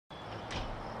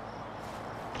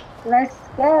Let's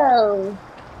go.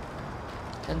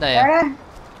 Saan tayo? Tara.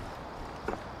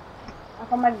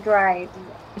 Ako mag-drive.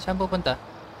 Saan pupunta?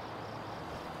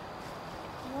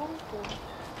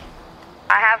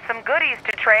 I have some goodies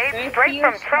to trade straight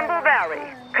from Trumbull Valley.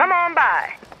 Come on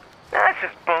by. That's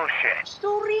just bullshit.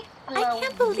 Story. I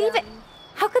can't believe it.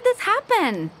 How could this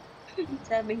happen?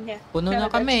 Sabi niya. Puno na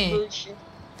kami. Bullshit.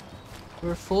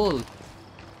 We're full.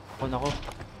 Puno ko.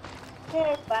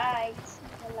 Okay, bye.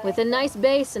 With a nice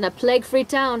base and a plague-free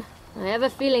town, I have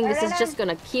a feeling this is just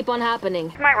gonna keep on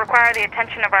happening. This might require the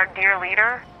attention of our dear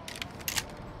leader.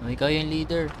 Oh, ikaw yung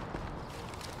leader.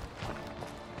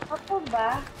 Ako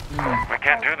ba? We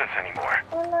can't do this anymore.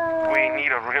 Hello. We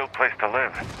need a real place to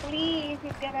live. Please,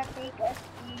 you gotta take us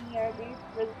here. This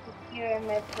will secure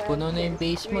my friend. Puno na yung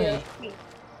base mo eh.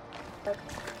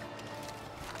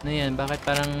 Ano yan? Bakit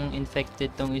parang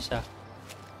infected tong isa?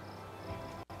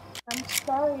 I'm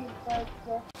sorry, but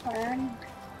the friend.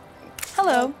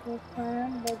 Hello.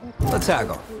 Let's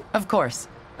haggle. Of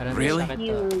course. Parang Really? sakit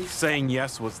to. Saying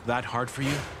yes was that hard for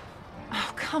you?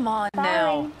 Oh, come on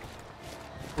now.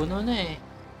 Puno na eh.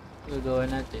 Gagawa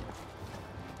natin.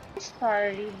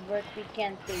 Sorry, but we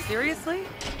can't take it. Seriously?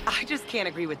 I just can't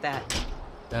agree with that.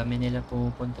 Dami nila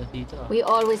pumupunta dito. We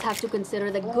always have to consider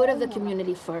the good of the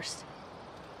community first.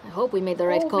 I hope we made the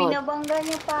right call. Binabangga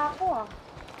niya pa ako.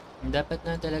 Dapat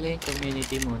na talaga yung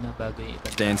community muna bago yung iba.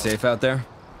 Staying safe out there?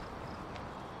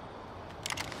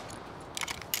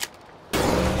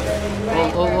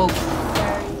 Oh.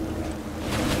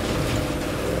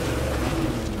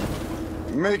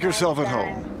 Make yourself at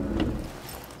home.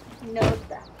 Note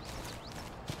that.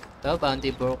 Ito,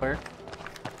 bounty broker.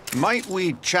 Might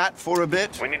we chat for a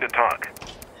bit? We need to talk.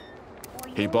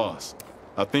 Hey, boss.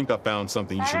 I think I found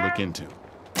something you should look into.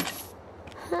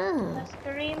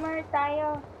 Streamer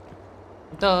tayo.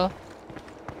 Ito,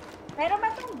 Meron ba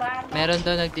itong ban? meron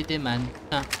daw nagdidemand.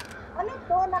 Ah, Ano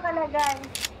to nakalagay?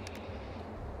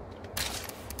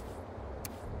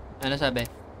 ano sabi?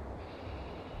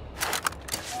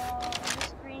 On the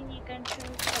screen you can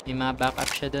choose. May mga backup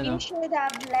siya dun, You oh. should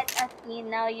have let us in.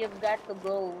 Now you've got to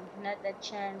go. Not a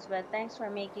chance. But thanks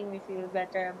for making me feel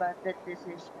better about that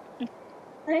decision.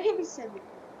 Ano ibig sabihin?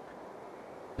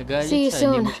 Nagalit See you siya,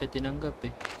 hindi soon. mo siya tinanggap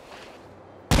eh.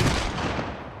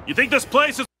 You think this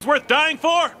place is worth dying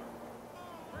for?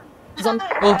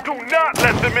 Oh, Do not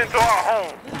let them into our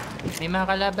home. may mga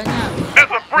kalaban na.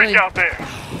 There's a freak Uy. out there.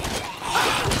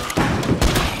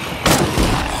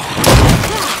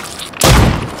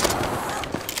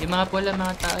 Yung mga pula,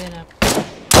 mga tao yan ah.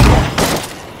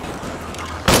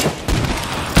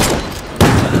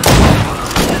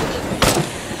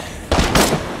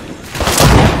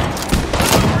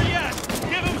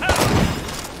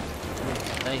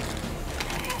 Ay.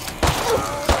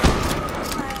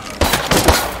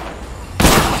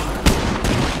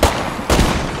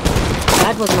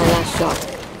 That was my last shot.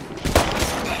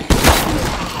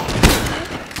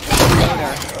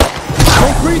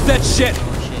 Don't breathe that shit!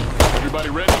 Everybody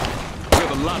ready? We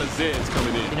have a lot of Zeds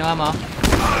coming in. Ginawa mo?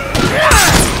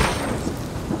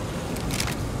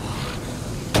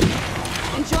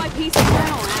 Enjoy peace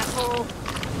eternal, asshole.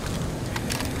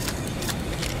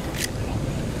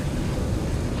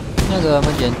 Ano nagawa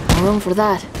mo dyan? No room for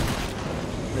that.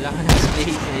 Wala ka na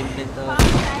space sa inventory.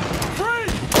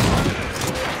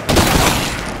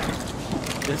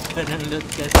 Gusto ng loot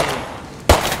kasi.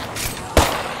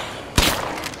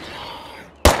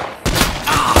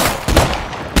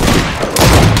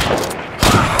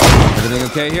 Everything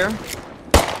okay here?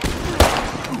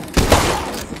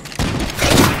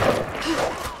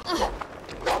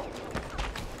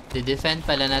 Di-defend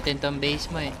pala natin tong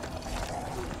base mo eh.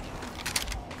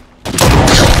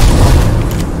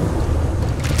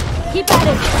 Keep at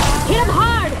it! Hit him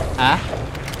hard! Ha?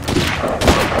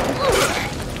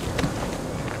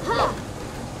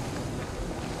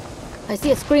 I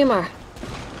see a screamer.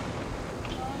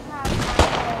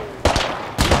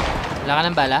 Wala ka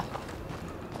ng bala?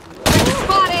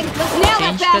 Spotted! Let's nail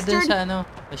that Change ka dun bastard! sa ano,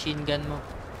 machine gun mo.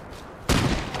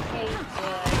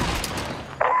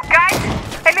 Guys,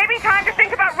 it may be time to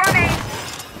think about running.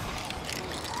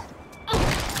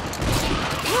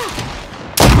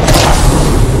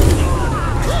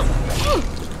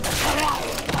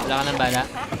 Wala ka ng bala?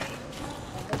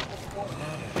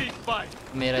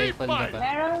 May rifle ka pa.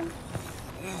 Meron.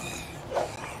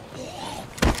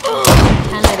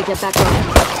 Can't let it get back up.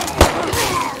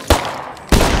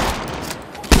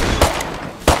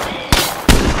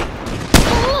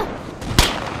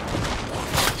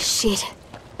 Shit.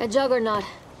 A juggernaut.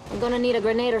 I'm gonna need a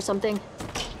grenade or something.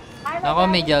 Ako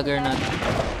may juggernaut.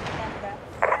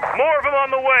 More of them on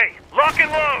the way. Lock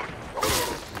and load.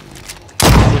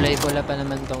 Kulay-pula pa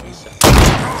naman tong isa.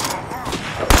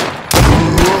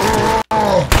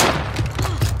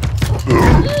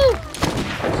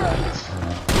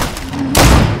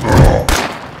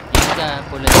 Yung ka,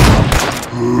 kulay.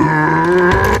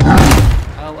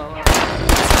 Aw, aw, aw.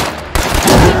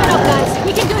 Keep it up, guys.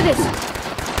 We can do this.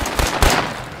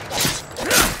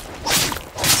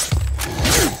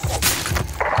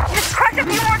 Just crush a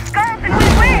few more skulls and we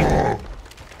win!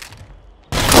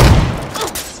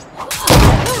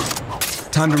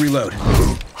 Time to reload.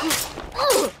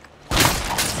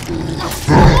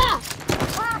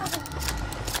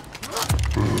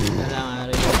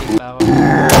 Kailangan reloading pa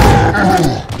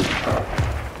ako.